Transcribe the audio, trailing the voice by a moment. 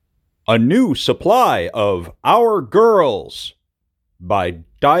A New Supply of Our Girls by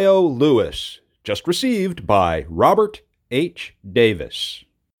Dio Lewis, just received by Robert H. Davis.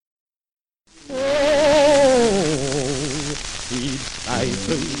 Oh, he'd fly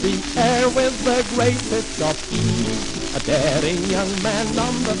through the air with the greatest of ease, a daring young man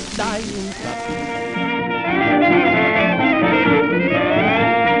on the flying trapeze.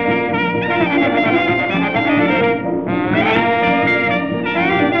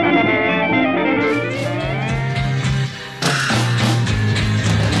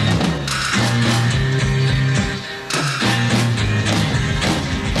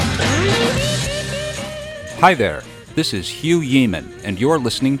 Hi there, this is Hugh Yeaman, and you're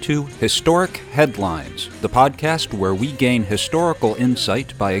listening to Historic Headlines, the podcast where we gain historical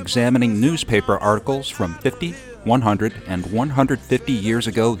insight by examining newspaper articles from 50, 100, and 150 years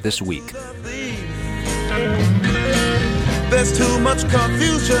ago this week. There's too much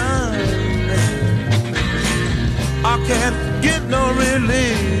confusion. I can't get no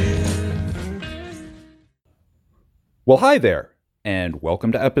relief. Well, hi there, and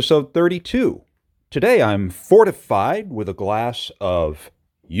welcome to episode 32. Today I'm fortified with a glass of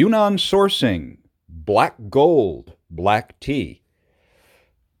Yunnan Sourcing Black Gold Black Tea.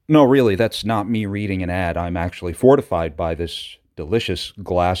 No, really, that's not me reading an ad. I'm actually fortified by this delicious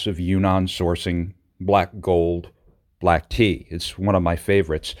glass of Yunnan Sourcing Black Gold Black Tea. It's one of my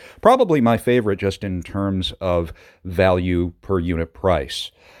favorites. Probably my favorite just in terms of value per unit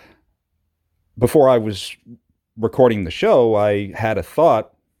price. Before I was recording the show, I had a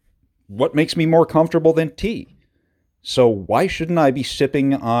thought. What makes me more comfortable than tea? So why shouldn't I be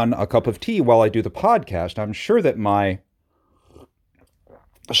sipping on a cup of tea while I do the podcast? I'm sure that my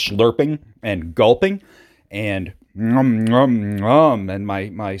slurping and gulping and and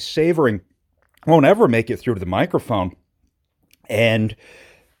my savoring won't ever make it through to the microphone. And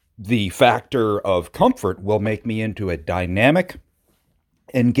the factor of comfort will make me into a dynamic,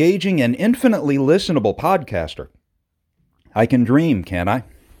 engaging, and infinitely listenable podcaster. I can dream, can't I?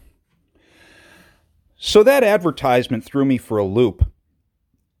 So that advertisement threw me for a loop,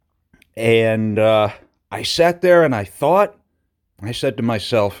 and I sat there and I said to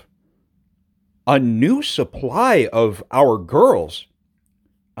myself, a new supply of our girls,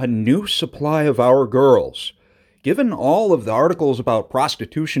 a new supply of our girls. Given all of the articles about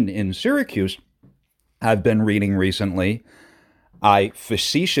prostitution in Syracuse I've been reading recently, I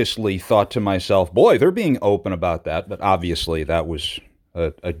facetiously thought to myself, boy, they're being open about that, but obviously that was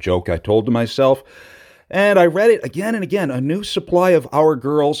a joke I told to myself. And I read it again and again, a new supply of our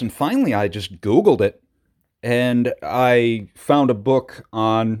girls, and finally I just Googled it, and I found a book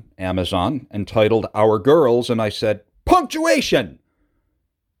on Amazon entitled Our Girls, and I said, punctuation!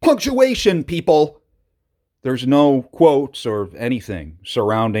 Punctuation, people! There's no quotes or anything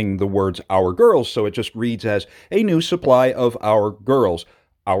surrounding the words Our Girls, so it just reads as a new supply of Our Girls.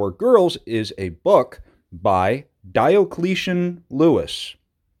 Our Girls is a book by Diocletian Lewis.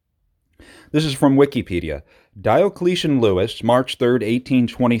 This is from Wikipedia. Diocletian Lewis, March 3,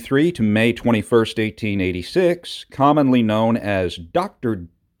 1823 to May 21, 1886, commonly known as Dr.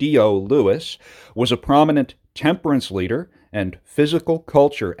 Dio Lewis, was a prominent temperance leader and physical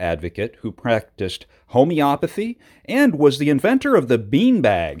culture advocate who practiced homeopathy and was the inventor of the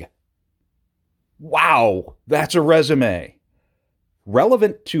beanbag. Wow, that's a resume.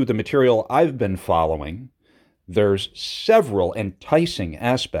 Relevant to the material I've been following, there's several enticing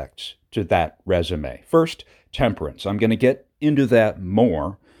aspects to that resume. First, temperance. I'm going to get into that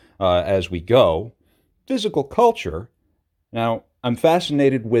more as we go. Physical culture. Now, I'm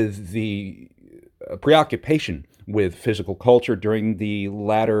fascinated with the preoccupation with physical culture during the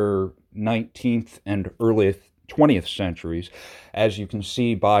latter 19th and early 20th centuries, as you can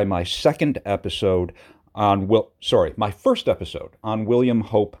see by my my first episode on William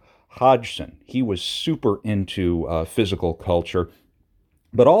Hope Hodgson. He was super into physical culture,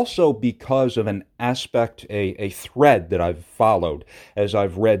 but also because of an aspect, a thread that I've followed as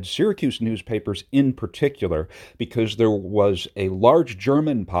I've read Syracuse newspapers in particular, because there was a large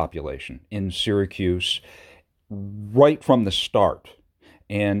German population in Syracuse right from the start.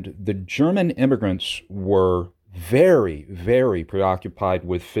 And the German immigrants were very, very preoccupied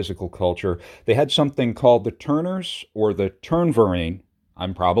with physical culture. They had something called the Turners or the Turnverein.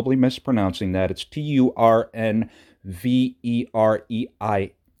 I'm probably mispronouncing that. It's Turnverein.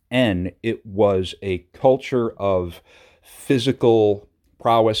 It was a culture of physical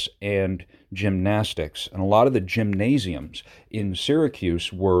prowess and gymnastics. And a lot of the gymnasiums in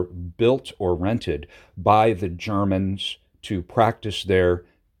Syracuse were built or rented by the Germans to practice their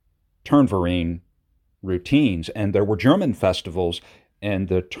Turnverein routines. And there were German festivals and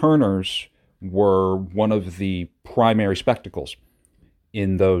the Turners were one of the primary spectacles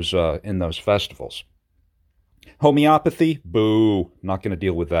in those festivals. Homeopathy? Boo. Not going to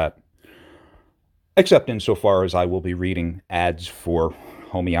deal with that. Except insofar as I will be reading ads for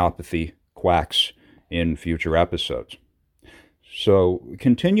homeopathy quacks in future episodes. So,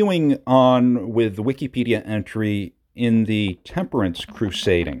 continuing on with the Wikipedia entry in the temperance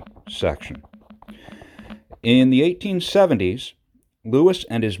crusading section. In the 1870s, Lewis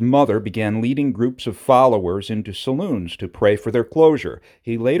and his mother began leading groups of followers into saloons to pray for their closure.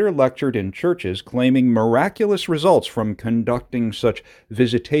 He later lectured in churches, claiming miraculous results from conducting such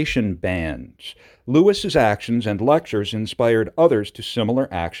visitation bans. Lewis's actions and lectures inspired others to similar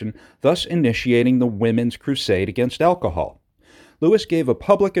action, thus initiating the Women's Crusade against alcohol. Lewis gave a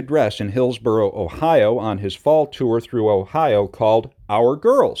public address in Hillsboro, Ohio, on his fall tour through Ohio called Our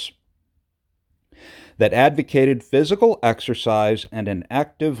Girls, that advocated physical exercise and an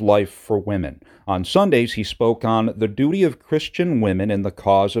active life for women. On Sundays, he spoke on the duty of Christian women in the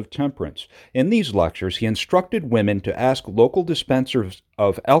cause of temperance. In these lectures, he instructed women to ask local dispensers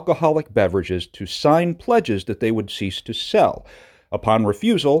of alcoholic beverages to sign pledges that they would cease to sell. Upon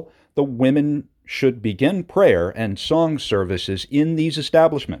refusal, the women should begin prayer and song services in these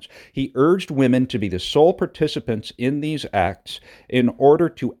establishments. He urged women to be the sole participants in these acts in order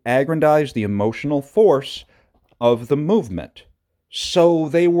to aggrandize the emotional force of the movement. So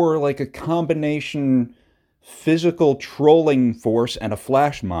they were like a combination physical trolling force and a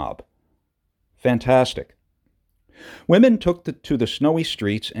flash mob. Fantastic. Women took to the snowy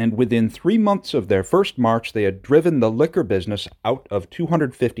streets, and within 3 months of their first march, they had driven the liquor business out of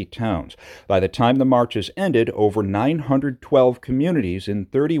 250 towns. By the time the marches ended, over 912 communities in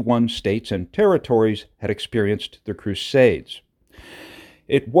 31 states and territories had experienced the Crusades.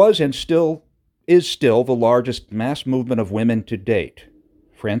 It was and still is the largest mass movement of women to date.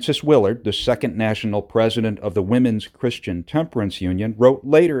 Frances Willard, the second national president of the Women's Christian Temperance Union, wrote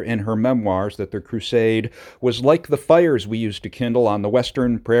later in her memoirs that the crusade was like the fires we used to kindle on the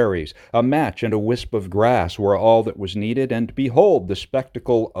western prairies. A match and a wisp of grass were all that was needed, and behold, the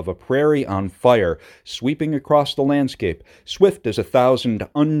spectacle of a prairie on fire, sweeping across the landscape, swift as 1,000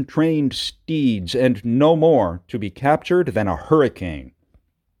 untrained steeds, and no more to be captured than a hurricane.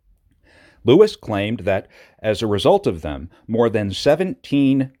 Lewis claimed that, as a result of them, more than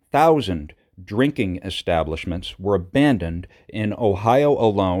 17,000 drinking establishments were abandoned in Ohio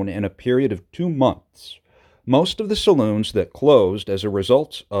alone in a period of 2 months. Most of the saloons that closed as a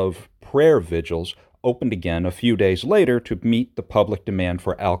result of prayer vigils opened again a few days later to meet the public demand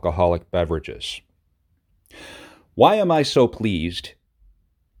for alcoholic beverages. Why am I so pleased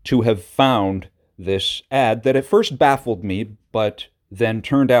to have found this ad that at first baffled me, but then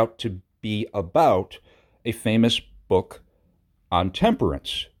turned out to be about a famous book on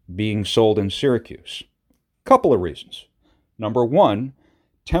temperance being sold in Syracuse? Couple of reasons. Number one,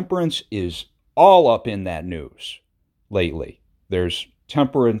 temperance is all up in that news lately. There's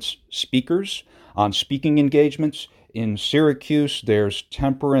temperance speakers on speaking engagements in Syracuse. There's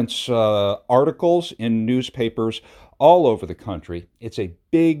temperance articles in newspapers all over the country. It's a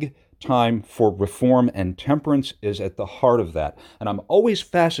big time for reform, and temperance is at the heart of that. And I'm always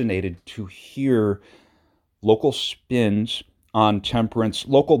fascinated to hear local spins on temperance,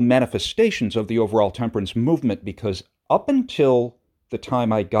 local manifestations of the overall temperance movement, because up until the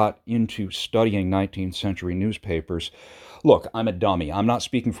time I got into studying 19th century newspapers, look, I'm a dummy. I'm not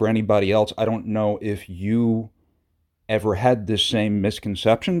speaking for anybody else. I don't know if you ever had this same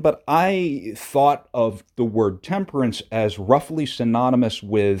misconception, but I thought of the word temperance as roughly synonymous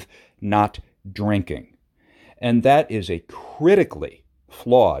with not drinking. And that is a critically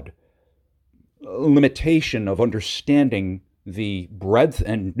flawed limitation of understanding the breadth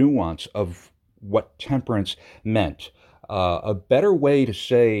and nuance of what temperance meant. A better way to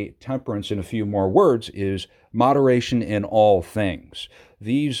say temperance in a few more words is moderation in all things.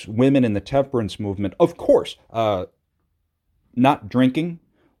 These women in the temperance movement, of course, not drinking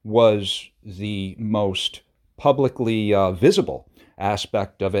was the most publicly visible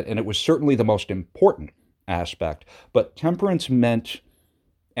aspect of it, and it was certainly the most important aspect. But temperance meant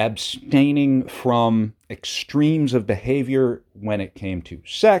abstaining from extremes of behavior when it came to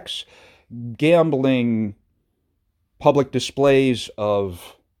sex, gambling, public displays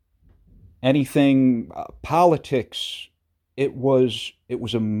of anything, politics. It was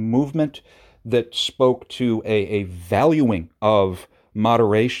a movement that spoke to a valuing of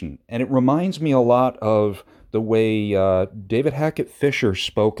moderation. And it reminds me a lot of the way David Hackett Fischer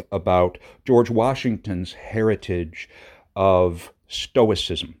spoke about George Washington's heritage of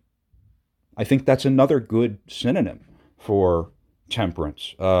Stoicism. I think that's another good synonym for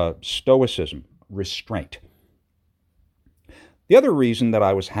temperance, stoicism, restraint. The other reason that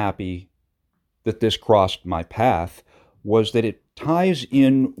I was happy that this crossed my path was that it ties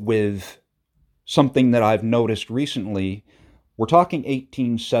in with something that I've noticed recently. We're talking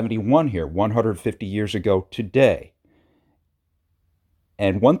 1871 here, 150 years ago today.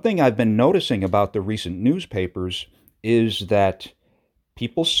 And one thing I've been noticing about the recent newspapers is that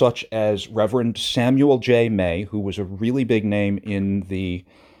people such as Reverend Samuel J. May, who was a really big name in the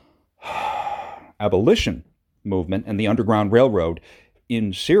abolition movement and the Underground Railroad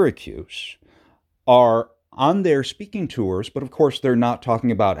in Syracuse, are on their speaking tours, but of course they're not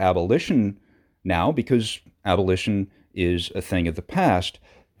talking about abolition now because abolition is a thing of the past.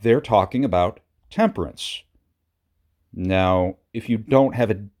 They're talking about temperance. Now, if you don't have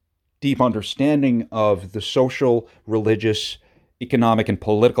a deep understanding of the social, religious, economic, and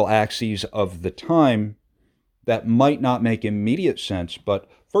political axes of the time, that might not make immediate sense. But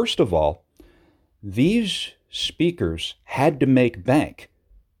first of all, these speakers had to make bank.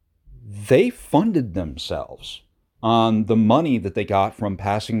 They funded themselves on the money that they got from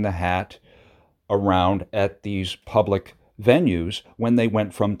passing the hat around at these public venues. When they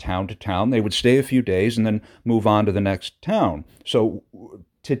went from town to town, they would stay a few days and then move on to the next town. So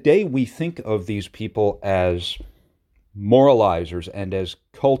today we think of these people as moralizers and as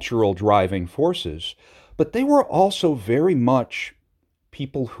cultural driving forces, but they were also very much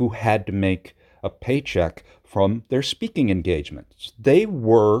people who had to make a paycheck from their speaking engagements. They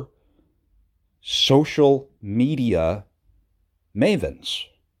were social media mavens.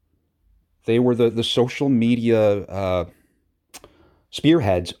 They were the social media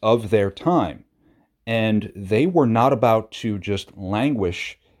spearheads of their time. And they were not about to just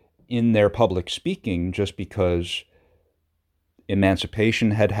languish in their public speaking just because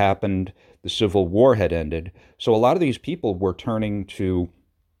emancipation had happened, the Civil War had ended. So a lot of these people were turning to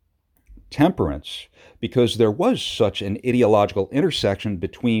temperance because there was such an ideological intersection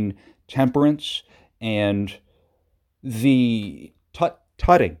between temperance and the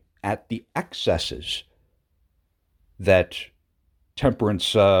tutting at the excesses that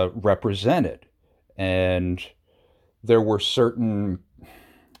temperance represented. And there were certain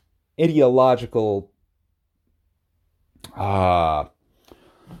ideological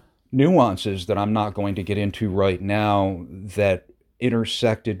nuances that I'm not going to get into right now that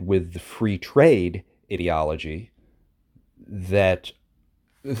intersected with the free trade ideology, that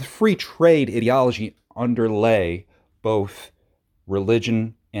the free trade ideology underlay both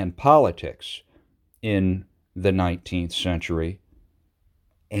religion and politics in the 19th century.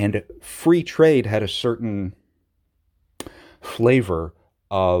 And free trade had a certain flavor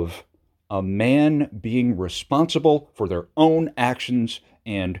of a man being responsible for their own actions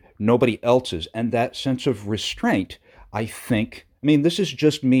and nobody else's. And that sense of restraint, I mean, this is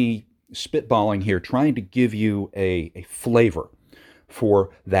just me spitballing here, trying to give you a flavor for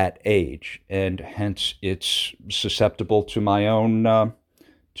that age, and hence it's susceptible to my own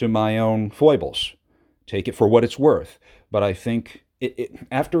foibles. Take it for what it's worth. But I think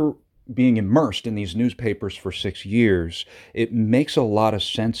after being immersed in these newspapers for 6 years, it makes a lot of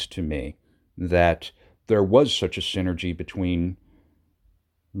sense to me that there was such a synergy between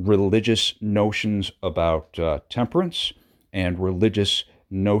religious notions about temperance and religious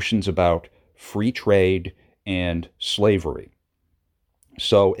notions about free trade and slavery.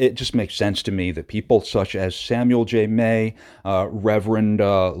 So it just makes sense to me that people such as Samuel J. May, Reverend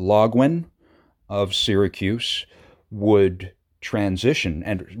Logwin of Syracuse would transition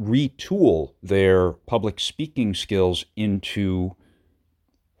and retool their public speaking skills into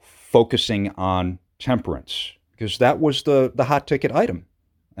focusing on temperance, because that was the hot ticket item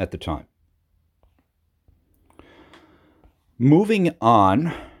at the time. Moving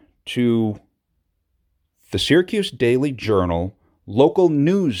on to the Syracuse Daily Journal local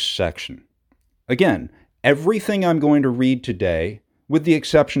news section. Again, everything I'm going to read today, with the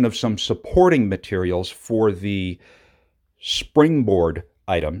exception of some supporting materials for the springboard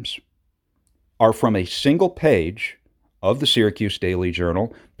items, are from a single page of the Syracuse Daily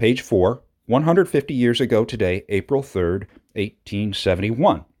Journal, page 4, 150 years ago today, April 3rd,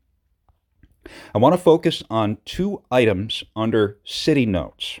 1871. I want to focus on 2 items under city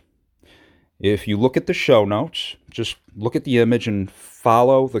notes. If you look at the show notes, just look at the image and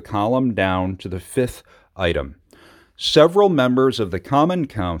follow the column down to the 5th item. Several members of the Common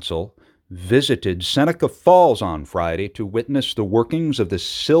Council visited Seneca Falls on Friday to witness the workings of the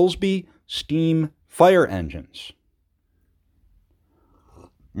Silsby steam fire engines.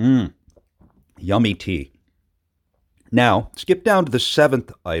 Yummy tea. Now, skip down to the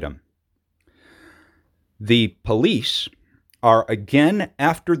 7th item. The police are again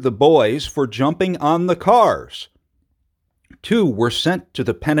after the boys for jumping on the cars. 2 were sent to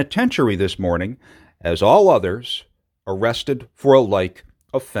the penitentiary this morning, as all others arrested for a like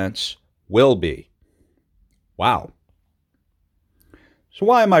offense will be. Wow. So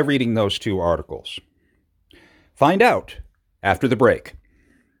why am I reading those 2 articles? Find out after the break.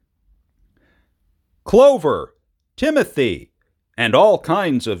 Clover, timothy, and all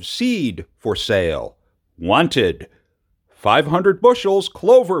kinds of seed for sale. Wanted. 500 bushels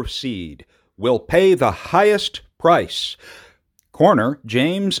clover seed will pay the highest price. Corner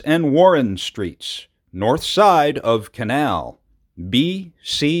James and Warren Streets, north side of Canal.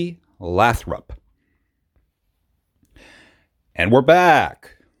 B.C. Lathrop. And we're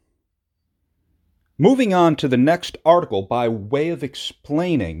back. Moving on to the next article by way of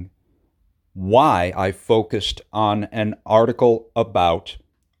explaining why I focused on an article about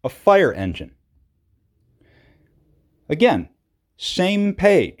a fire engine. Again, same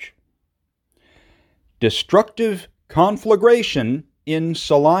page. Destructive conflagration in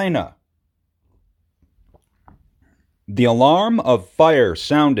Salina. The alarm of fire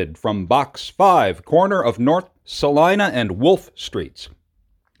sounded from Box 5, corner of North Salina and Wolf Streets,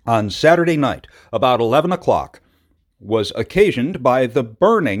 on Saturday night, about 11 o'clock, was occasioned by the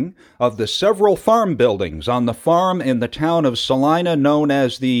burning of the several farm buildings on the farm in the town of Salina known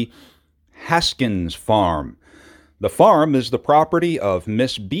as the Haskins Farm. The farm is the property of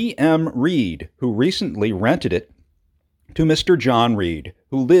Miss B.M. Reed, who recently rented it to Mr. John Reed,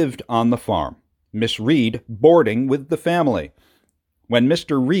 who lived on the farm. Miss Reed boarding with the family. When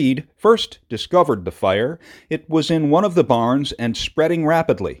Mr. Reed first discovered the fire, it was in one of the barns and spreading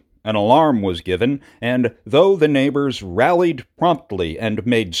rapidly. An alarm was given, and though the neighbors rallied promptly and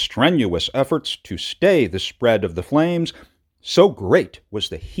made strenuous efforts to stay the spread of the flames, so great was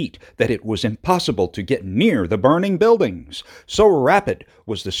the heat that it was impossible to get near the burning buildings. So rapid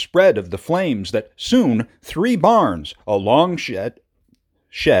was the spread of the flames that soon 3 barns, a long shed,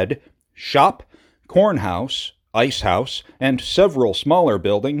 shop, cornhouse, ice house, and several smaller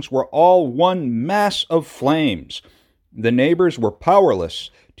buildings were all one mass of flames. The neighbors were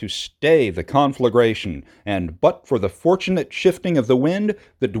powerless to stay the conflagration, and but for the fortunate shifting of the wind,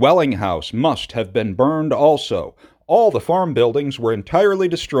 the dwelling house must have been burned also. All the farm buildings were entirely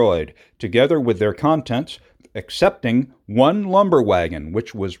destroyed, together with their contents, excepting one lumber wagon,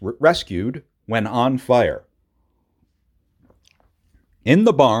 which was rescued when on fire. In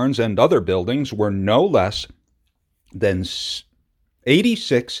the barns and other buildings were no less than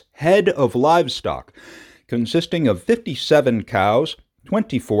 86 head of livestock, consisting of 57 cows,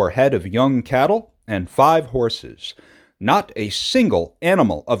 24 head of young cattle, and 5 horses. Not a single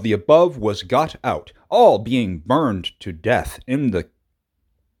animal of the above was got out, all being burned to death in the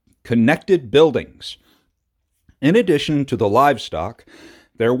connected buildings. In addition to the livestock,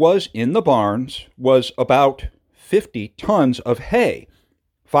 there was in the barns was about 50 tons of hay,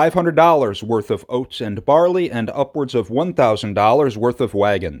 $500 worth of oats and barley, and upwards of $1,000 worth of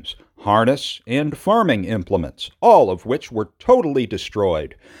wagons, harness, and farming implements, all of which were totally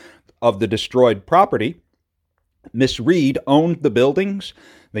destroyed. Of the destroyed property, Miss Reed owned the buildings,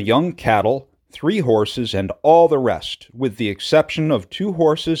 the young cattle, 3 horses, and all the rest, with the exception of 2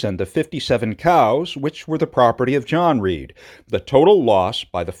 horses and the 57 cows, which were the property of John Reed. The total loss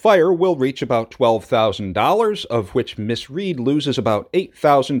by the fire will reach about $12,000, of which Miss Reed loses about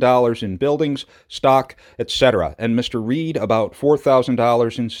 $8,000 in buildings, stock, etc., and Mr. Reed about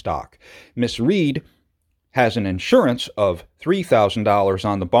 $4,000 in stock. Miss Reed has an insurance of $3,000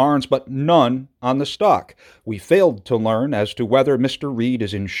 on the barns, but none on the stock. We failed to learn as to whether Mr. Reed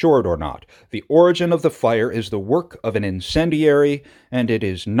is insured or not. The origin of the fire is the work of an incendiary, and it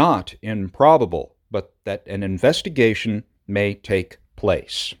is not improbable, but that an investigation may take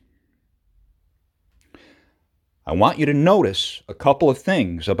place. I want you to notice a couple of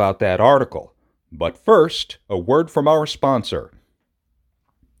things about that article, but first, a word from our sponsor.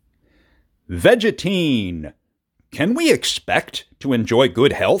 Vegetine. Can we expect to enjoy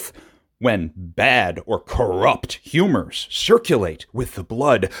good health when bad or corrupt humors circulate with the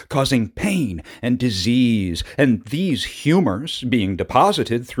blood, causing pain and disease, and these humors, being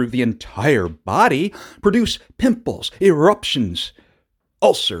deposited through the entire body, produce pimples, eruptions,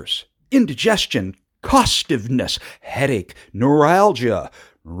 ulcers, indigestion, costiveness, headache, neuralgia,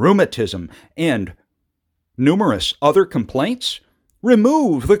 rheumatism, and numerous other complaints?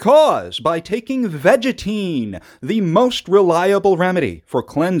 Remove the cause by taking Vegetine, the most reliable remedy for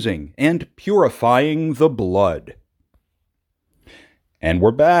cleansing and purifying the blood. And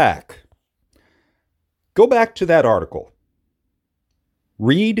we're back. Go back to that article.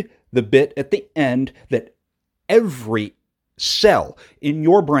 Read the bit at the end that every cell in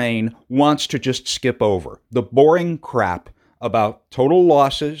your brain wants to just skip over. The boring crap about total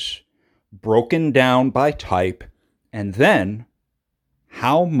losses, broken down by type, and then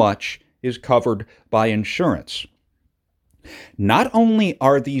how much is covered by insurance. Not only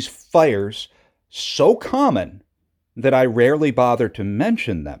are these fires so common that I rarely bother to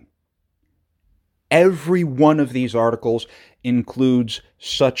mention them, every one of these articles includes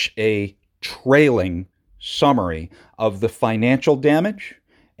such a trailing summary of the financial damage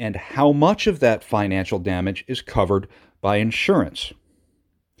and how much of that financial damage is covered by insurance.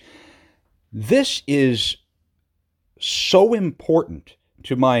 This is so important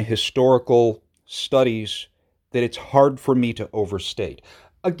to my historical studies that it's hard for me to overstate.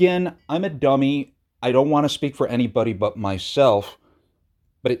 Again, I'm a dummy. I don't want to speak for anybody but myself,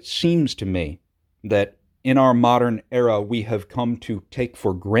 but it seems to me that in our modern era, we have come to take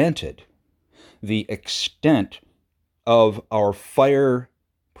for granted the extent of our fire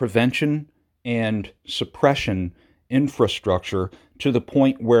prevention and suppression infrastructure to the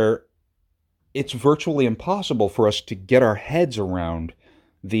point where it's virtually impossible for us to get our heads around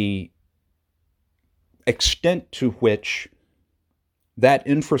the extent to which that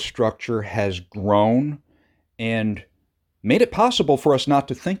infrastructure has grown and made it possible for us not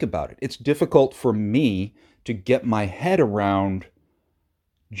to think about it. It's difficult for me to get my head around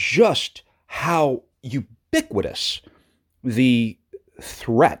just how ubiquitous the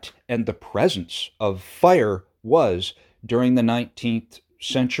threat and the presence of fire was during the 19th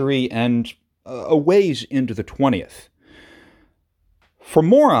century and a ways into the 20th. For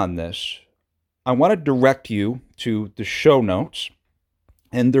more on this, I want to direct you to the show notes,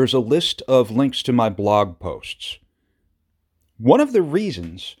 and there's a list of links to my blog posts. One of the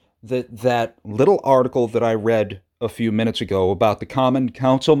reasons that little article that I read a few minutes ago about the Common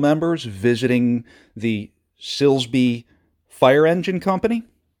Council members visiting the Silsbee Fire Engine Company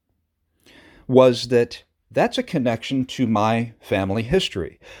was that that's a connection to my family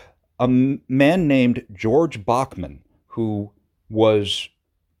history. A man named George Bachman, who was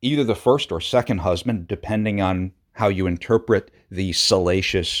either the first or second husband, depending on how you interpret the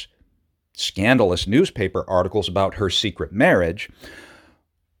salacious, scandalous newspaper articles about her secret marriage.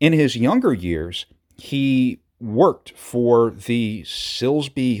 In his younger years, he worked for the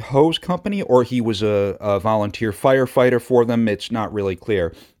Silsbee Hose Company, or he was a volunteer firefighter for them. It's not really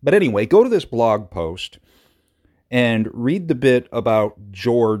clear. But anyway, go to this blog post and read the bit about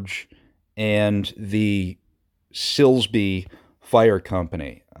George and the Silsbee Fire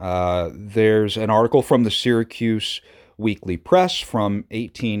Company. There's an article from the Syracuse Weekly Press from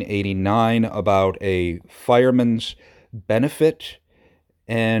 1889 about a fireman's benefit.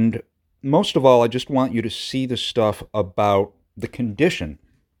 And most of all, I just want you to see the stuff about the condition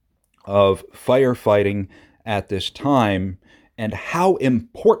of firefighting at this time and how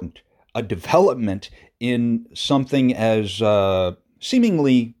important a development in something as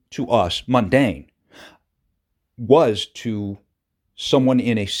seemingly to us mundane was to someone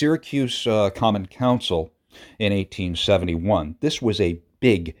in a Syracuse Common Council in 1871. This was a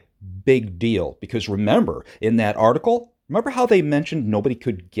big, big deal because remember, in that article, remember how they mentioned nobody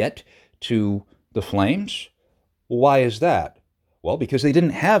could get to the flames? Why is that? Well, because they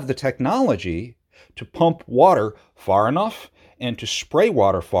didn't have the technology to pump water far enough and to spray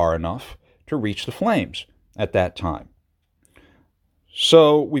water far enough to reach the flames at that time.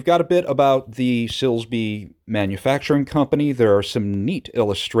 So we've got a bit about the Silsbee Manufacturing Company. There are some neat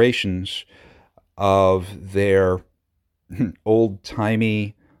illustrations of their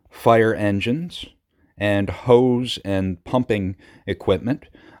old-timey fire engines and hose and pumping equipment.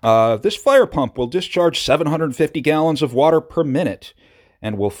 This fire pump will discharge 750 gallons of water per minute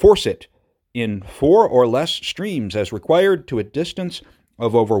and will force it in 4 or less streams as required to a distance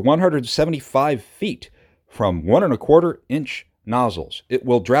of over 175 feet from 1¼ inch nozzles. It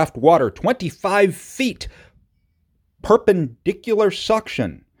will draft water 25 feet, perpendicular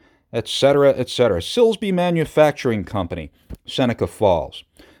suction, etc., etc. Silsbee Manufacturing Company, Seneca Falls.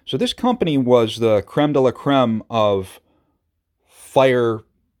 So this company was the creme de la creme of fire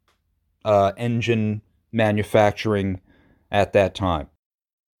engine manufacturing at that time.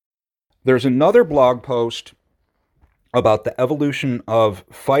 There's another blog post about the evolution of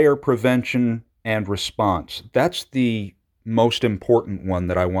fire prevention and response. That's the most important one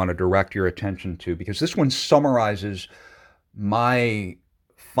that I want to direct your attention to because this one summarizes my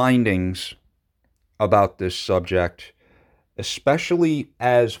findings about this subject, especially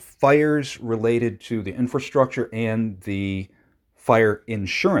as fires related to the infrastructure and the fire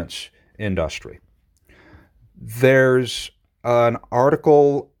insurance industry. There's an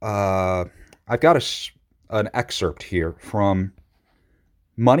article, I've got an excerpt here from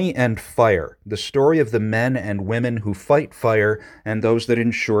Money and Fire, the story of the men and women who fight fire and those that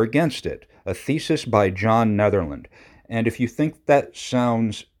insure against it, a thesis by John Netherland. And if you think that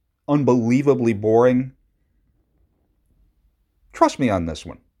sounds unbelievably boring, trust me on this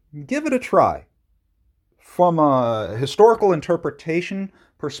one. Give it a try. From a historical interpretation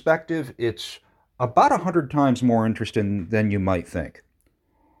perspective, it's about 100 times more interesting than you might think.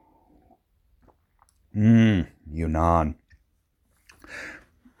 Yunnan.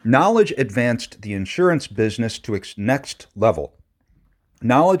 Knowledge advanced the insurance business to its next level.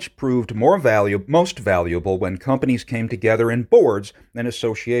 Knowledge proved most valuable when companies came together in boards and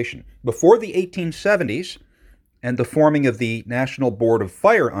association. Before the 1870s and the forming of the National Board of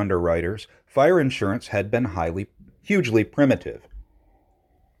Fire Underwriters, fire insurance had been hugely primitive.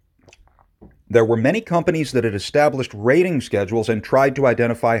 There were many companies that had established rating schedules and tried to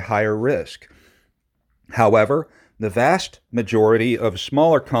identify higher risk. However, the vast majority of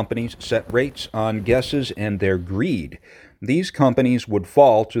smaller companies set rates on guesses and their greed. These companies would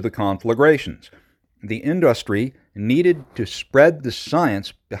fall to the conflagrations. The industry needed to spread the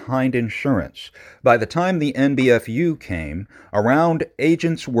science behind insurance. By the time the NBFU came around,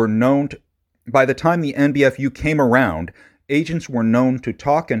 agents were known to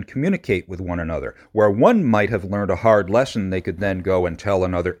talk and communicate with one another. Where one might have learned a hard lesson, they could then go and tell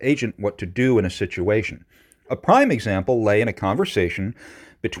another agent what to do in a situation. A prime example lay in a conversation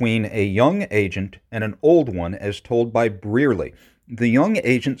between a young agent and an old one, as told by Brearley. The young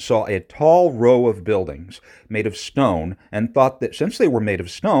agent saw a tall row of buildings made of stone and thought that since they were made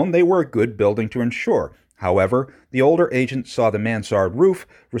of stone, they were a good building to insure. However, the older agent saw the mansard roof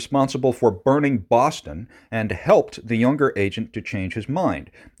responsible for burning Boston and helped the younger agent to change his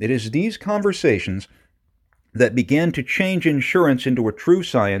mind. It is these conversations that began to change insurance into a true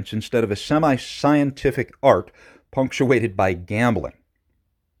science instead of a semi-scientific art punctuated by gambling.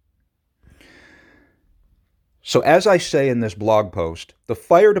 So as I say in this blog post, the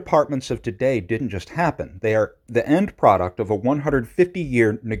fire departments of today didn't just happen. They are the end product of a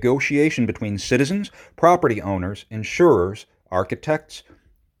 150-year negotiation between citizens, property owners, insurers, architects,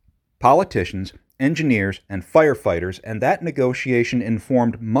 politicians, engineers, and firefighters, and that negotiation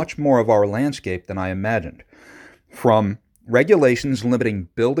informed much more of our landscape than I imagined. From regulations limiting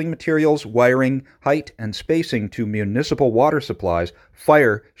building materials, wiring, height, and spacing to municipal water supplies,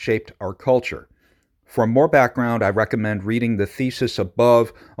 fire shaped our culture. For more background, I recommend reading the thesis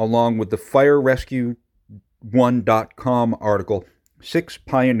above, along with the FireRescue1.com article, 6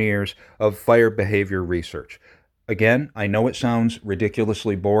 Pioneers of Fire Behavior Research. Again, I know it sounds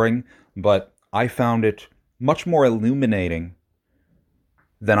ridiculously boring, but I found it much more illuminating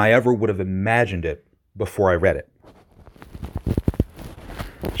than I ever would have imagined it before I read it.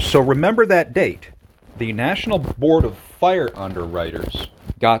 So remember that date. The National Board of Fire Underwriters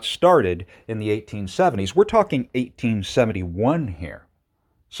got started in the 1870s. We're talking 1871 here.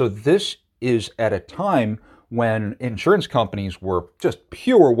 So this is at a time when insurance companies were just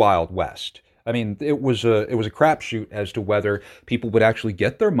pure Wild West. I mean, it was a crapshoot as to whether people would actually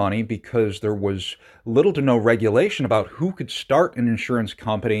get their money because there was little to no regulation about who could start an insurance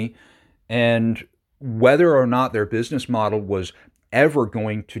company and whether or not their business model was ever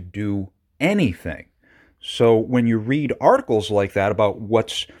going to do anything. So when you read articles like that about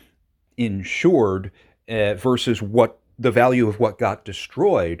what's insured versus what the value of what got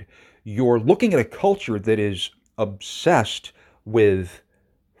destroyed, you're looking at a culture that is obsessed with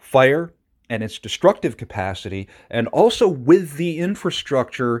fire and its destructive capacity, and also with the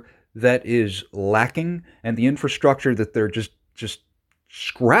infrastructure that is lacking and the infrastructure that they're just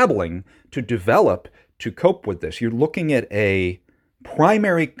scrabbling to develop to cope with this. You're looking at a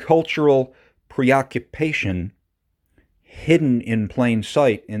primary cultural preoccupation hidden in plain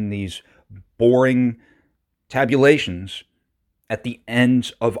sight in these boring tabulations at the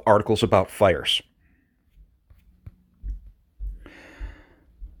ends of articles about fires.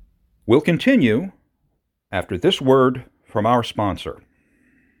 We'll continue after this word from our sponsor.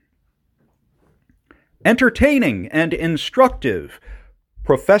 Entertaining and instructive,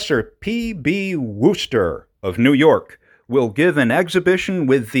 Professor P.B. Wooster of New York will give an exhibition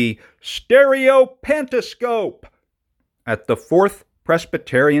with the Stereopantoscope at the Fourth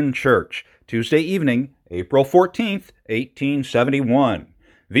Presbyterian Church, Tuesday evening, April 14th, 1871.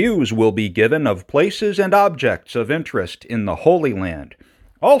 Views will be given of places and objects of interest in the Holy Land.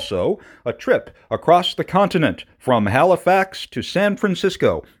 Also, a trip across the continent from Halifax to San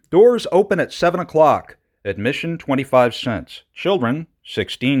Francisco. Doors open at 7 o'clock. Admission 25 cents. Children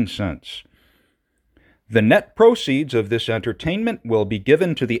 16 cents. The net proceeds of this entertainment will be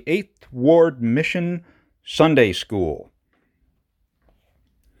given to the 8th Ward Mission Sunday School.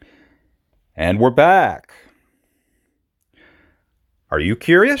 And we're back. Are you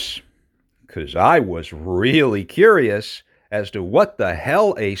curious? Because I was really curious as to what the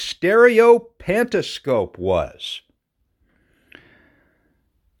hell a stereopantascope was.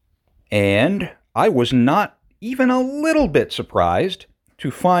 And I was not even a little bit surprised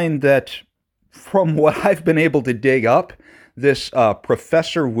to find that, from what I've been able to dig up, this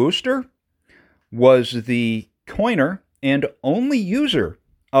Professor Wooster was the coiner and only user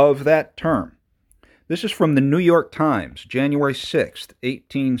of that term. This is from the New York Times, January 6th,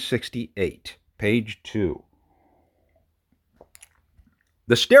 1868, page 2.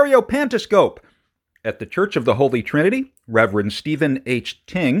 The stereopantascope. At the Church of the Holy Trinity, Reverend Stephen H.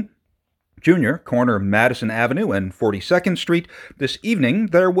 Ting, Jr., corner Madison Avenue and 42nd Street, this evening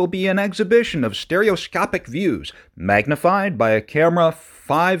there will be an exhibition of stereoscopic views, magnified by a camera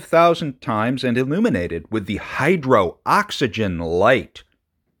 5,000 times and illuminated with the hydro-oxygen light.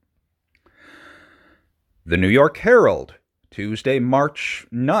 The New York Herald, Tuesday, March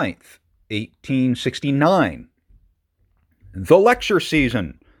 9th, 1869. The lecture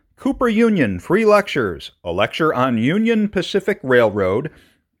season. Cooper Union Free Lectures, a lecture on Union Pacific Railroad,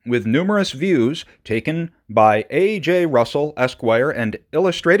 with numerous views taken by A.J. Russell, Esquire, and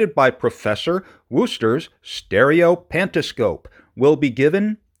illustrated by Professor Wooster's stereopantascope, will be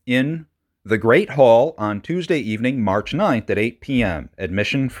given in the Great Hall on Tuesday evening, March 9th at 8 p.m.,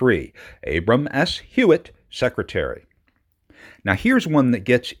 admission free. Abram S. Hewitt, Secretary. Now here's one that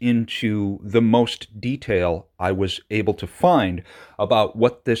gets into the most detail I was able to find about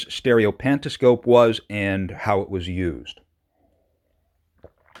what this stereopantascope was and how it was used.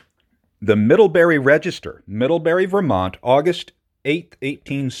 The Middlebury Register, Middlebury, Vermont, August 8,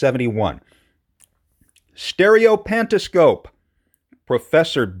 1871. Stereopantascope.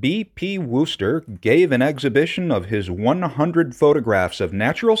 Professor B.P. Wooster gave an exhibition of his 100 photographs of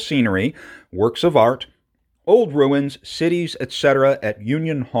natural scenery, works of art, old ruins, cities, etc. at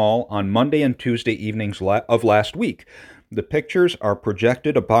Union Hall on Monday and Tuesday evenings of last week. The pictures are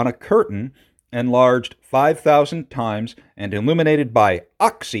projected upon a curtain enlarged 5,000 times and illuminated by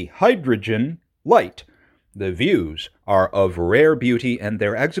oxyhydrogen light. The views are of rare beauty, and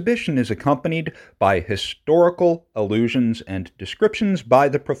their exhibition is accompanied by historical allusions and descriptions by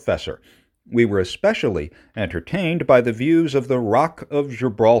the professor. We were especially entertained by the views of the Rock of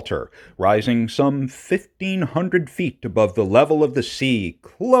Gibraltar, rising some 1,500 feet above the level of the sea,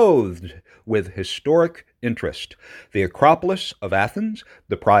 clothed with historic interest, the Acropolis of Athens,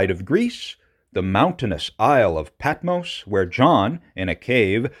 the Pride of Greece, the mountainous Isle of Patmos, where John, in a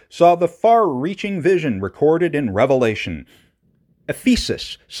cave, saw the far-reaching vision recorded in Revelation,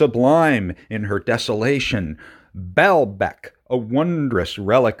 Ephesus, sublime in her desolation, Baalbek, a wondrous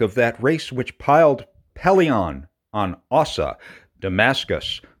relic of that race which piled Pelion on Ossa,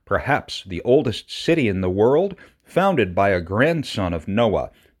 Damascus, perhaps the oldest city in the world, founded by a grandson of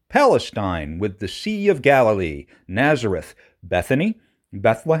Noah, Palestine with the Sea of Galilee, Nazareth, Bethany,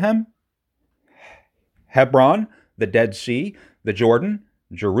 Bethlehem, Hebron, the Dead Sea, the Jordan,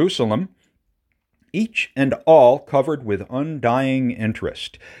 Jerusalem, each and all covered with undying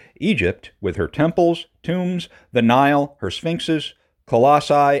interest. Egypt, with her temples, tombs, the Nile, her sphinxes,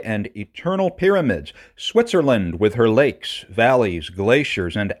 colossi, and eternal pyramids. Switzerland, with her lakes, valleys,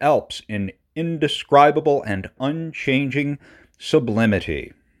 glaciers, and Alps in indescribable and unchanging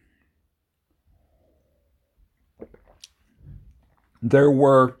sublimity. There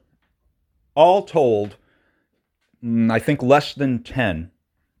were, all told, I think less than 10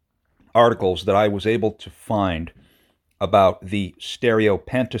 articles that I was able to find about the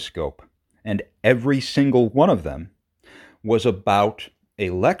stereopantascope, and every single one of them was about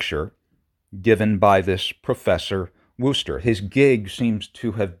a lecture given by this Professor Wooster. His gig seems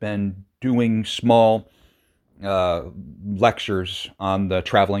to have been doing small lectures on the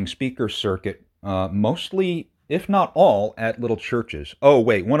traveling speaker circuit, mostly, if not all, at little churches. Oh,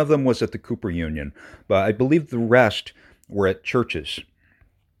 wait, one of them was at the Cooper Union, but I believe the rest were at churches.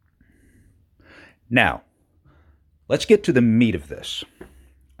 Now, let's get to the meat of this.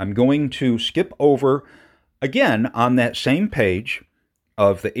 I'm going to skip over, again, on that same page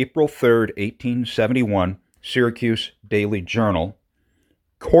of the April 3rd, 1871 Syracuse Daily Journal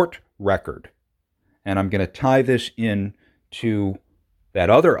court record. And I'm going to tie this in to that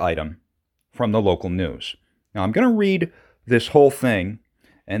other item from the local news. Now, I'm going to read this whole thing,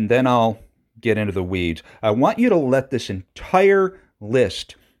 and then I'll get into the weeds. I want you to let this entire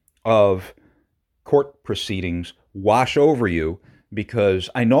list of court proceedings wash over you, because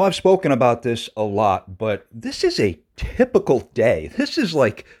I know I've spoken about this a lot, but this is a typical day. This is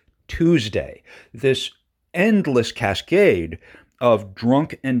like Tuesday. This endless cascade of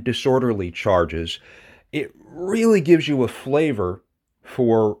drunk and disorderly charges, it really gives you a flavor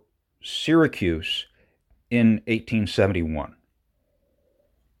for Syracuse in 1871.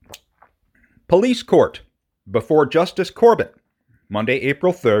 Police court before Justice Corbett, Monday,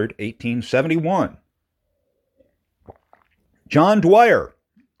 April 3rd, 1871. John Dwyer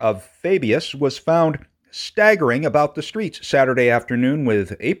of Fabius was found staggering about the streets Saturday afternoon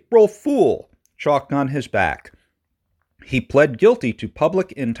with April Fool chalked on his back. He pled guilty to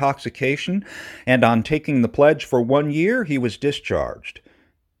public intoxication, and on taking the pledge for 1 year, he was discharged.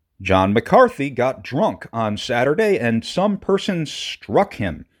 John McCarthy got drunk on Saturday, and some person struck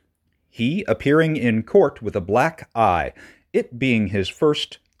him. He appearing in court with a black eye. It being his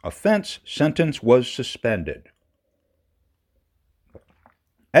first offense, sentence was suspended.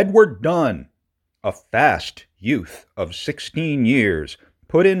 Edward Dunn, a fast youth of 16 years,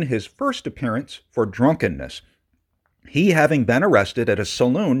 put in his first appearance for drunkenness. He having been arrested at a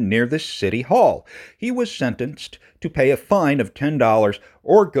saloon near the city hall, he was sentenced to pay a fine of $10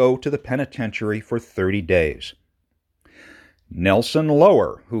 or go to the penitentiary for 30 days. Nelson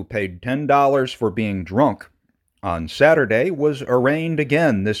Lower, who paid $10 for being drunk on Saturday, was arraigned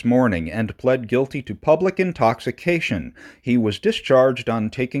again this morning and pled guilty to public intoxication. He was discharged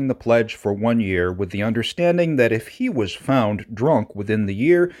on taking the pledge for 1 year with the understanding that if he was found drunk within the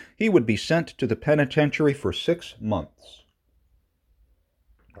year, he would be sent to the penitentiary for 6 months.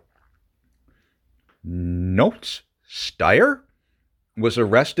 Notes Steyer was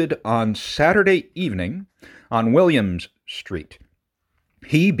arrested on Saturday evening on Williams Street,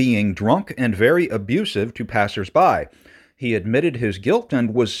 he being drunk and very abusive to passers-by. He admitted his guilt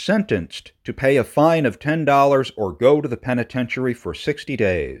and was sentenced to pay a fine of $10 or go to the penitentiary for 60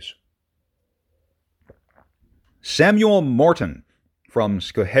 days. Samuel Morton from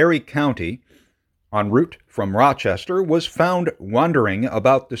Schoharie County, en route from Rochester, was found wandering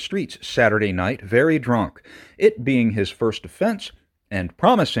about the streets Saturday night very drunk. It being his first offense, and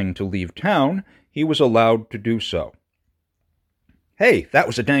promising to leave town, he was allowed to do so. Hey, that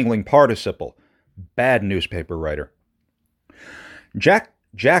was a dangling participle. Bad newspaper writer. Jack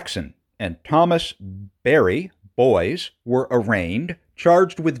Jackson and Thomas Berry, boys, were arraigned,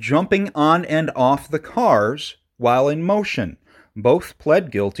 charged with jumping on and off the cars while in motion. Both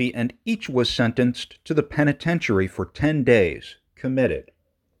pled guilty, and each was sentenced to the penitentiary for 10 days. Committed.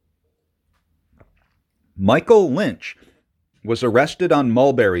 Michael Lynch was arrested on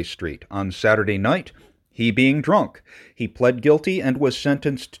Mulberry Street on Saturday night, he being drunk. He pled guilty and was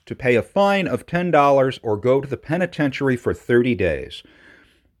sentenced to pay a fine of $10 or go to the penitentiary for 30 days.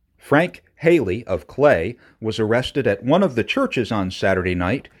 Frank Haley of Clay was arrested at one of the churches on Saturday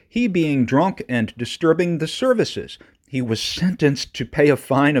night, he being drunk and disturbing the services. He was sentenced to pay a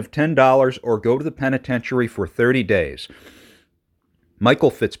fine of $10 or go to the penitentiary for 30 days.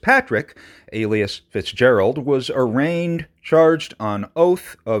 Michael Fitzpatrick, alias Fitzgerald, was arraigned, charged on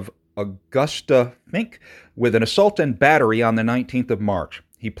oath of Augusta Fink with an assault and battery on the 19th of March.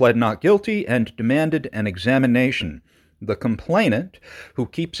 He pled not guilty and demanded an examination. The complainant, who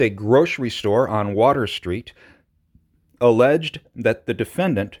keeps a grocery store on Water Street, alleged that the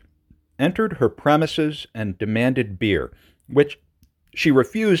defendant entered her premises and demanded beer, which she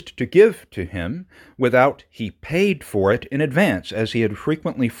refused to give to him without he paid for it in advance, as he had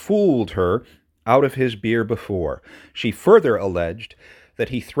frequently fooled her out of his beer before. She further alleged that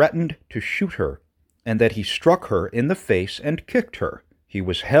he threatened to shoot her, and that he struck her in the face and kicked her. He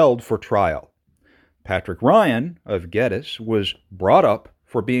was held for trial. Patrick Ryan of Geddes was brought up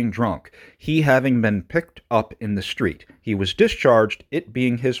for being drunk, he having been picked up in the street. He was discharged, it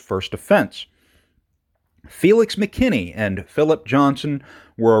being his first offense. Felix McKinney and Philip Johnson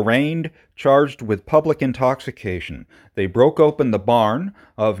were arraigned, charged with public intoxication. They broke open the barn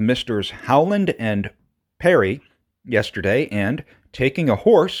of Messrs. Howland and Perry yesterday and, taking a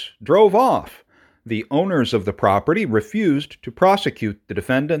horse, drove off. The owners of the property refused to prosecute the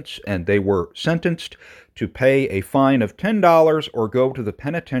defendants, and they were sentenced to pay a fine of $10 or go to the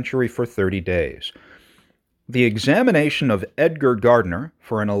penitentiary for 30 days. The examination of Edgar Gardner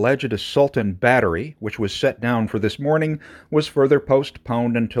for an alleged assault and battery, which was set down for this morning, was further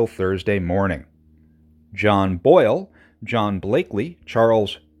postponed until Thursday morning. John Boyle, John Blakely,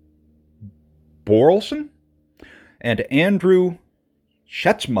 Charles Borelson, and Andrew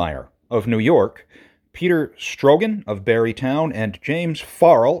Schetzmeyer of New York, Peter Strogan of Barrytown, and James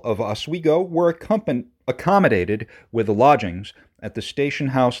Farrell of Oswego were accommodated with lodgings at the station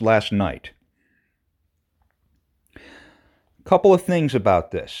house last night. Couple of things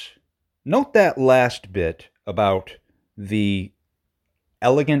about this. Note that last bit about the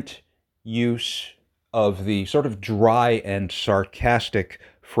elegant use of the sort of dry and sarcastic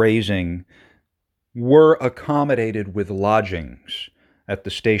phrasing were accommodated with lodgings at the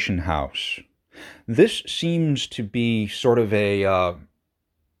station house. This seems to be sort of a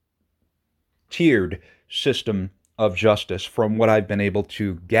tiered system of justice from what I've been able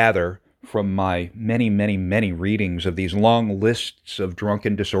to gather from my many, many, many readings of these long lists of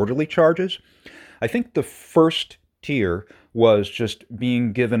drunken disorderly charges. I think the first tier was just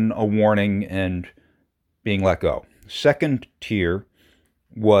being given a warning and being let go. Second tier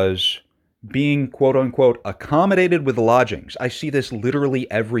was being, quote unquote, accommodated with lodgings. I see this literally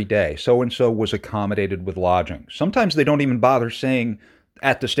every day. So-and-so was accommodated with lodgings. Sometimes they don't even bother saying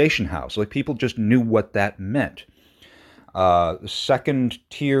at the station house. Like, people just knew what that meant. The second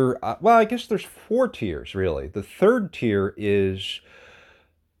tier, well, I guess there's 4 tiers, really. The third tier is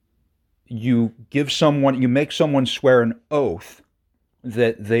you make someone swear an oath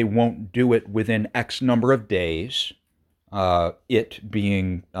that they won't do it within X number of days, it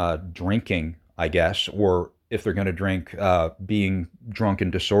being drinking, I guess, or if they're going to drink, being drunk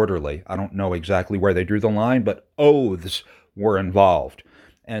and disorderly. I don't know exactly where they drew the line, but oaths were involved.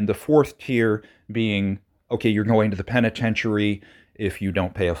 And the fourth tier being, okay, you're going to the penitentiary if you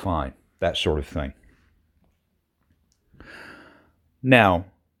don't pay a fine, that sort of thing. Now,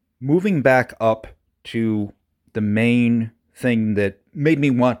 moving back up to the main thing that made me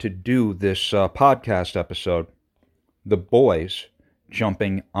want to do this podcast episode, the boys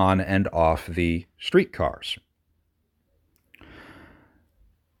jumping on and off the streetcars.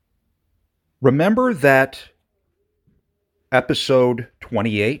 Remember that episode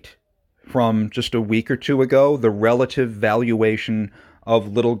 28 from just a week or two ago, the relative valuation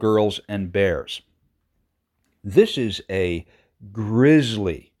of little girls and bears? This is a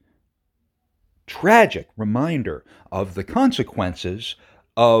grisly, tragic reminder of the consequences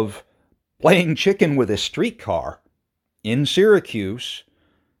of playing chicken with a streetcar in Syracuse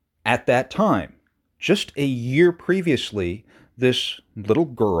at that time. Just a year previously, this little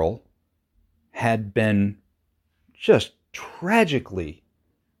girl had been just tragically,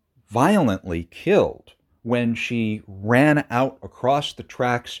 violently killed when she ran out across the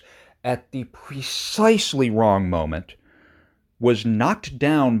tracks at the precisely wrong moment, was knocked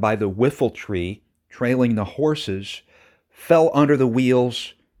down by the whiffle tree trailing the horses, fell under the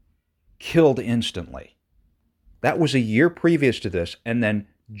wheels, killed instantly. That was a year previous to this, and then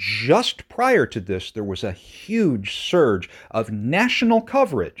just prior to this, there was a huge surge of national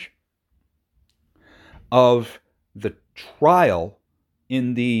coverage of the trial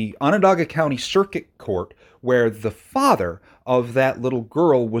in the Onondaga County Circuit Court, where the father of that little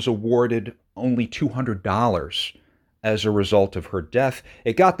girl was awarded only $200 as a result of her death.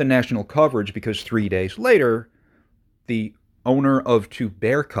 It got the national coverage because 3 days later, the owner of 2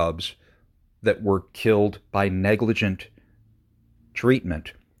 bear cubs that were killed by negligent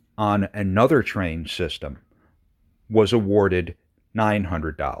treatment on another train system was awarded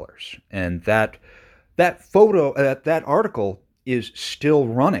 $900. And that article is still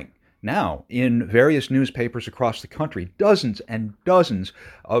running now in various newspapers across the country. Dozens and dozens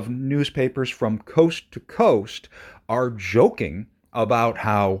of newspapers from coast to coast are joking about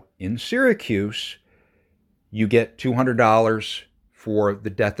how in Syracuse you get $200 for the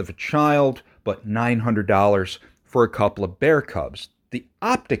death of a child, but $900 for a couple of bear cubs. The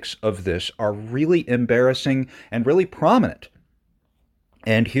optics of this are really embarrassing and really prominent.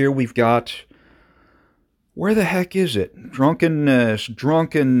 And here we've got, where the heck is it? Drunkenness,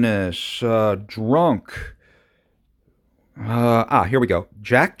 drunk. Here we go.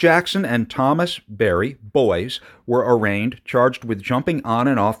 Jack Jackson and Thomas Berry, boys, were arraigned, charged with jumping on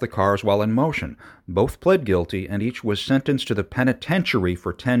and off the cars while in motion. Both pled guilty, and each was sentenced to the penitentiary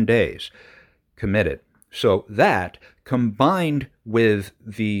for 10 days. Committed. So that, combined with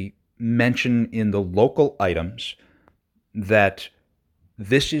the mention in the local items that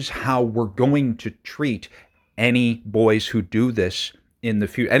this is how we're going to treat any boys who do this in the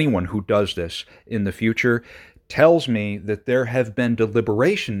future, anyone who does this in the future, tells me that there have been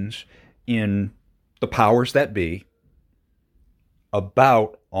deliberations in the powers that be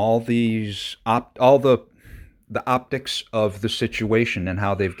about all these the optics of the situation and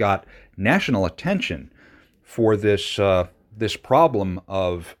how they've got national attention for this this problem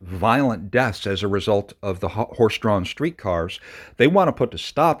of violent deaths as a result of the horse-drawn streetcars. They want to put a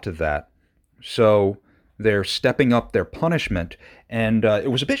stop to that, so they're stepping up their punishment. And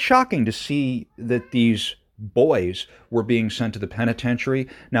it was a bit shocking to see that these boys were being sent to the penitentiary.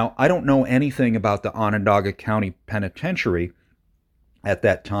 Now, I don't know anything about the Onondaga County Penitentiary, at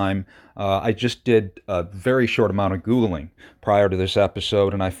that time. I just did a very short amount of Googling prior to this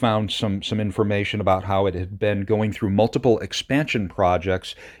episode, and I found some information about how it had been going through multiple expansion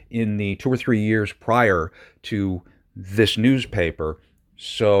projects in the 2 or 3 years prior to this newspaper.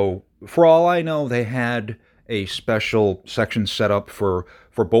 So, for all I know, they had a special section set up for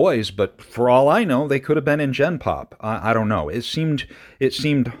boys, but for all I know, they could have been in Gen Pop. I don't know. It seemed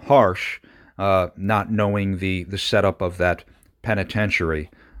harsh, not knowing the setup of that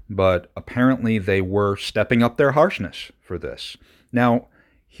penitentiary, but apparently they were stepping up their harshness for this. Now,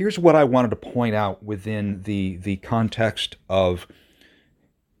 here's what I wanted to point out within the context of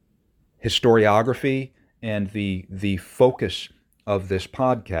historiography and the focus of this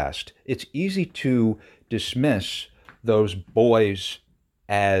podcast. It's easy to dismiss those boys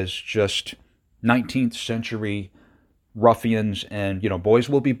as just 19th century ruffians and, boys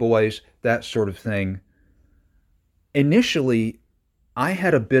will be boys, that sort of thing. Initially, I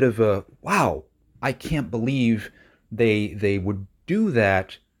had a bit of a, wow, I can't believe they would do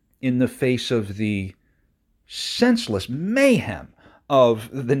that in the face of the senseless mayhem of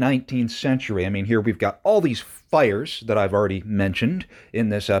the 19th century. I mean, here we've got all these fires that I've already mentioned in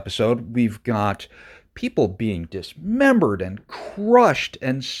this episode. We've got people being dismembered and crushed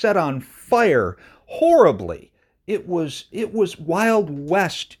and set on fire horribly. It was Wild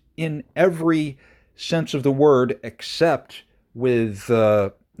West in every sense of the word, except with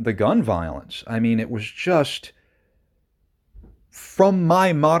the gun violence. I mean, it was just, from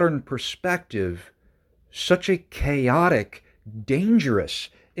my modern perspective, such a chaotic, dangerous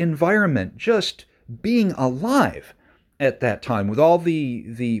environment, just being alive at that time, with all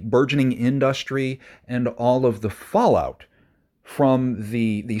the burgeoning industry and all of the fallout from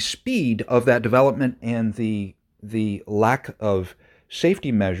the speed of that development and the lack of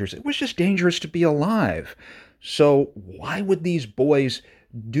safety measures. It was just dangerous to be alive. So why would these boys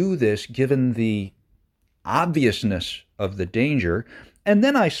do this, given the obviousness of the danger? And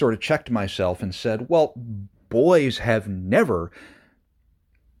then I sort of checked myself and said, well, boys have never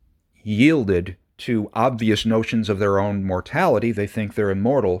yielded to obvious notions of their own mortality. They think they're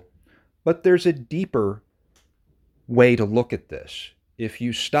immortal. But there's a deeper way to look at this. If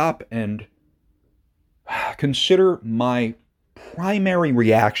you stop and consider my primary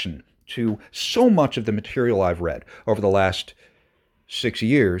reaction to so much of the material I've read over the last 6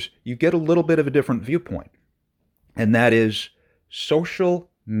 years, you get a little bit of a different viewpoint. And that is, social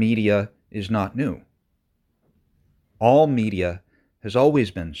media is not new. All media has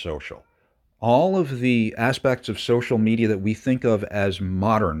always been social. All of the aspects of social media that we think of as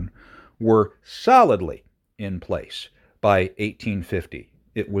modern were solidly in place by 1850.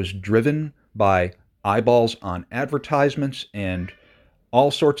 It was driven by eyeballs on advertisements and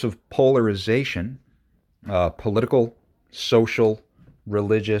all sorts of polarization, political, social,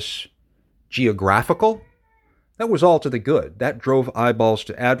 religious, geographical. That was all to the good. That drove eyeballs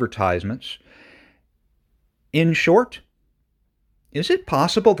to advertisements. In short, is it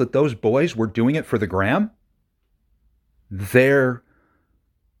possible that those boys were doing it for the gram? Their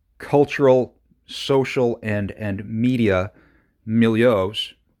cultural, social, and media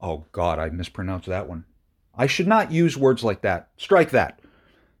milieus. Oh God, I mispronounced that one. I should not use words like that. Strike that.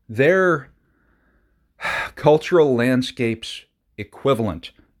 Their cultural landscape's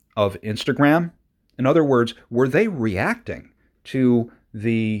equivalent of Instagram. In other words, were they reacting to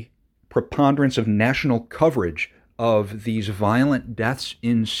the preponderance of national coverage of these violent deaths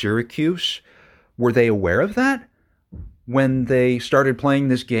in Syracuse? Were they aware of that when they started playing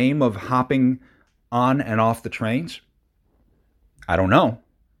this game of hopping on and off the trains? I don't know.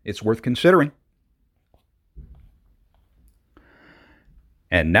 It's worth considering.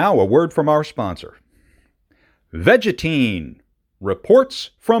 And now a word from our sponsor. Vegetine.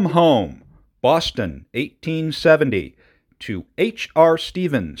 Reports from Home. Boston, 1870. To H.R.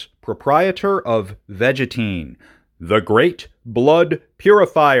 Stevens, proprietor of Vegetine, the great blood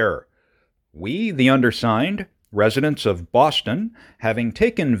purifier. We, the undersigned, residents of Boston, having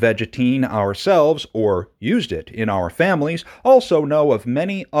taken Vegetine ourselves or used it in our families, also know of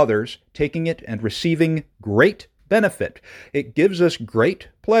many others taking it and receiving great benefit. It gives us great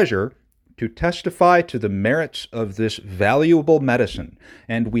pleasure to testify to the merits of this valuable medicine,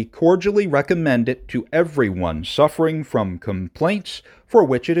 and we cordially recommend it to everyone suffering from complaints for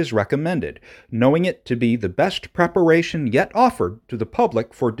which it is recommended, knowing it to be the best preparation yet offered to the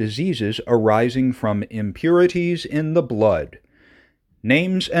public for diseases arising from impurities in the blood.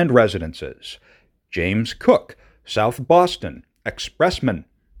 Names and residences: James Cook, South Boston, Expressman.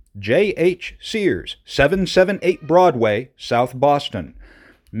 J.H. Sears, 778 Broadway, South Boston.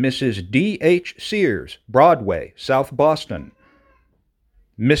 Mrs. D.H. Sears, Broadway, South Boston.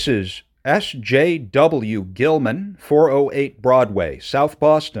 Mrs. S.J.W. Gilman, 408 Broadway, South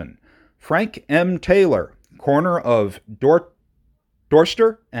Boston. Frank M. Taylor, corner of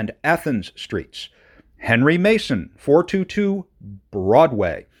Dorster and Athens Streets. Henry Mason, 422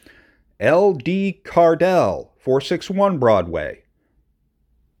 Broadway. L.D. Cardell, 461 Broadway.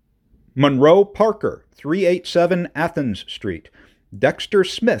 Monroe Parker, 387 Athens Street. Dexter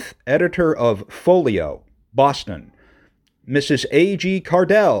Smith, editor of Folio, Boston. Mrs. A.G.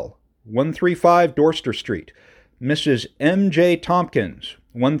 Cardell, 135 Dorster Street. Mrs. M.J. Tompkins,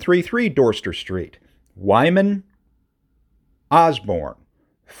 133 Dorster Street. Wyman Osborne,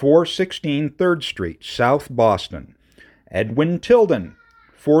 416 3rd Street, South Boston. Edwin Tilden,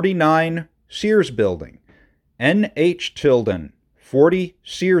 49 Sears Building. N.H. Tilden, 40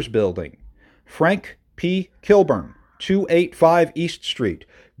 Sears Building. Frank P. Kilburn, 285 East Street.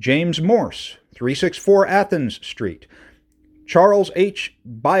 James Morse, 364 Athens Street. Charles H.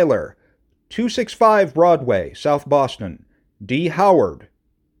 Byler, 265 Broadway, South Boston. D. Howard,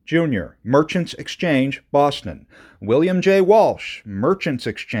 Jr., Merchants Exchange, Boston. William J. Walsh, Merchants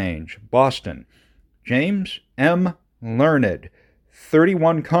Exchange, Boston. James M. Learned,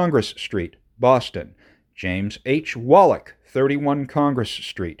 31 Congress Street, Boston. James H. Wallach, 31 Congress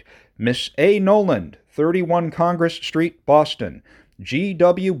Street. Miss A. Noland, 31 Congress Street, Boston. G.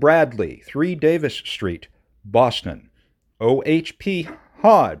 W. Bradley, 3 Davis Street, Boston. O. H. P.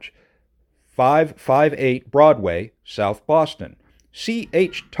 Hodge, 558 Broadway, South Boston. C.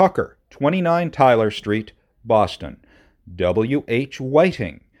 H. Tucker, 29 Tyler Street, Boston. W. H.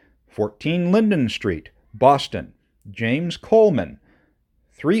 Whiting, 14 Linden Street, Boston. James Coleman,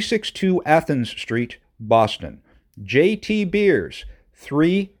 362 Athens Street, Boston. J. T. Beers,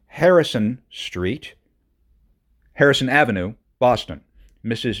 3 Harrison Avenue, Boston.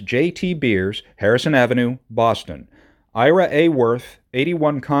 Mrs. J. T. Beers, Harrison Avenue, Boston. Ira A. Worth,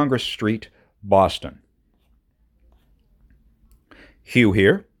 81 Congress Street, Boston. Hugh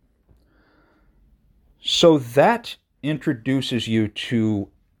here. So that introduces you to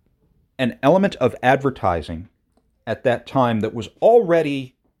an element of advertising at that time that was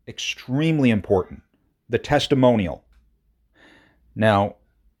already extremely important, the testimonial. Now,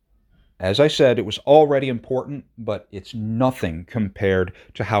 as I said, it was already important, but it's nothing compared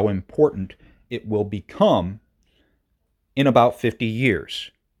to how important it will become in about 50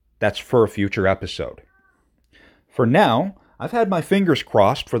 years. That's for a future episode. For now, I've had my fingers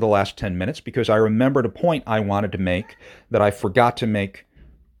crossed for the last 10 minutes because I remembered a point I wanted to make that I forgot to make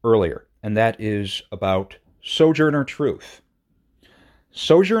earlier, and that is about Sojourner Truth.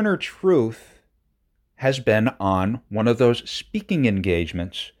 Sojourner Truth has been on one of those speaking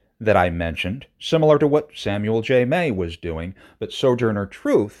engagements that I mentioned, similar to what Samuel J. May was doing, but Sojourner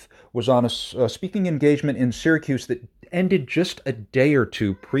Truth was on a speaking engagement in Syracuse that ended just a day or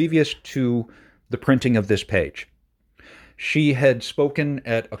two previous to the printing of this page. She had spoken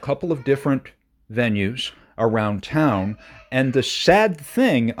at a couple of different venues around town, and the sad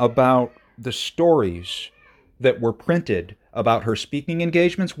thing about the stories that were printed about her speaking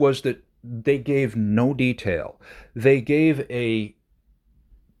engagements was that they gave no detail. They gave a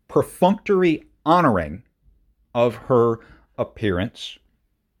perfunctory honoring of her appearance,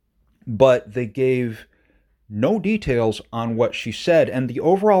 but they gave no details on what she said, and the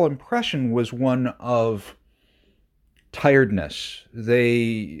overall impression was one of tiredness.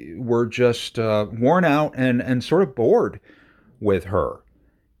 They were just worn out and sort of bored with her.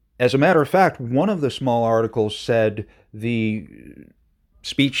 As a matter of fact, one of the small articles said the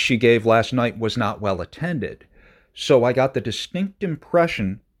speech she gave last night was not well attended. So I got the distinct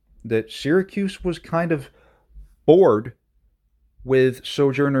impression that Syracuse was kind of bored with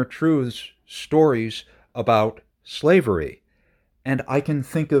Sojourner Truth's stories about slavery. And I can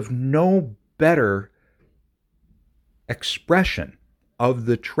think of no better expression of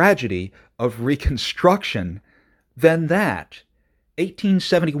the tragedy of Reconstruction than that.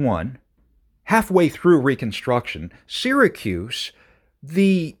 1871, halfway through Reconstruction, Syracuse,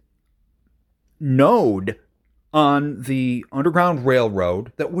 the node on the Underground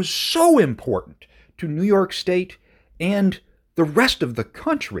Railroad that was so important to New York State and the rest of the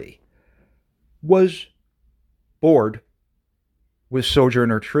country, was bored with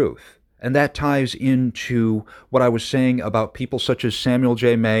Sojourner Truth. And that ties into what I was saying about people such as Samuel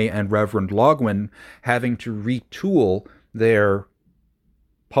J. May and Reverend Logwin having to retool their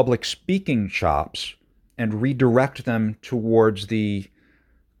public speaking chops and redirect them towards the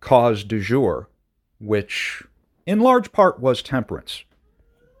cause du jour, which in large part was temperance.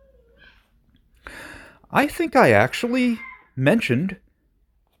 I think I actually mentioned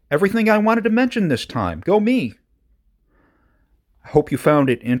everything I wanted to mention this time. Go me. I hope you found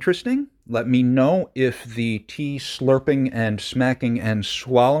it interesting. Let me know if the tea slurping and smacking and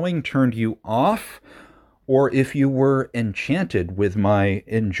swallowing turned you off, or if you were enchanted with my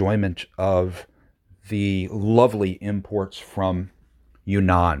enjoyment of the lovely imports from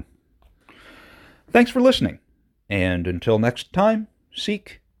Yunnan. Thanks for listening, and until next time,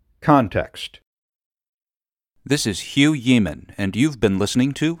 seek context. This is Hugh Yeaman, and you've been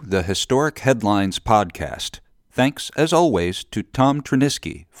listening to the Historic Headlines Podcast. Thanks, as always, to Tom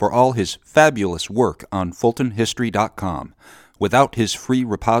Trinisky for all his fabulous work on FultonHistory.com. Without his free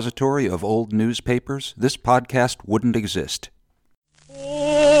repository of old newspapers, this podcast wouldn't exist.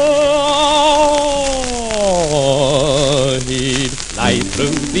 Oh, he'd fly through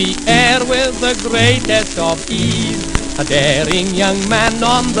the air with the greatest of ease, a daring young man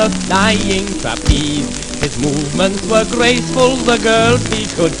on the flying trapeze. His movements were graceful, the girls he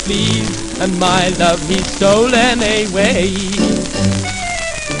could please, and my love he stolen away.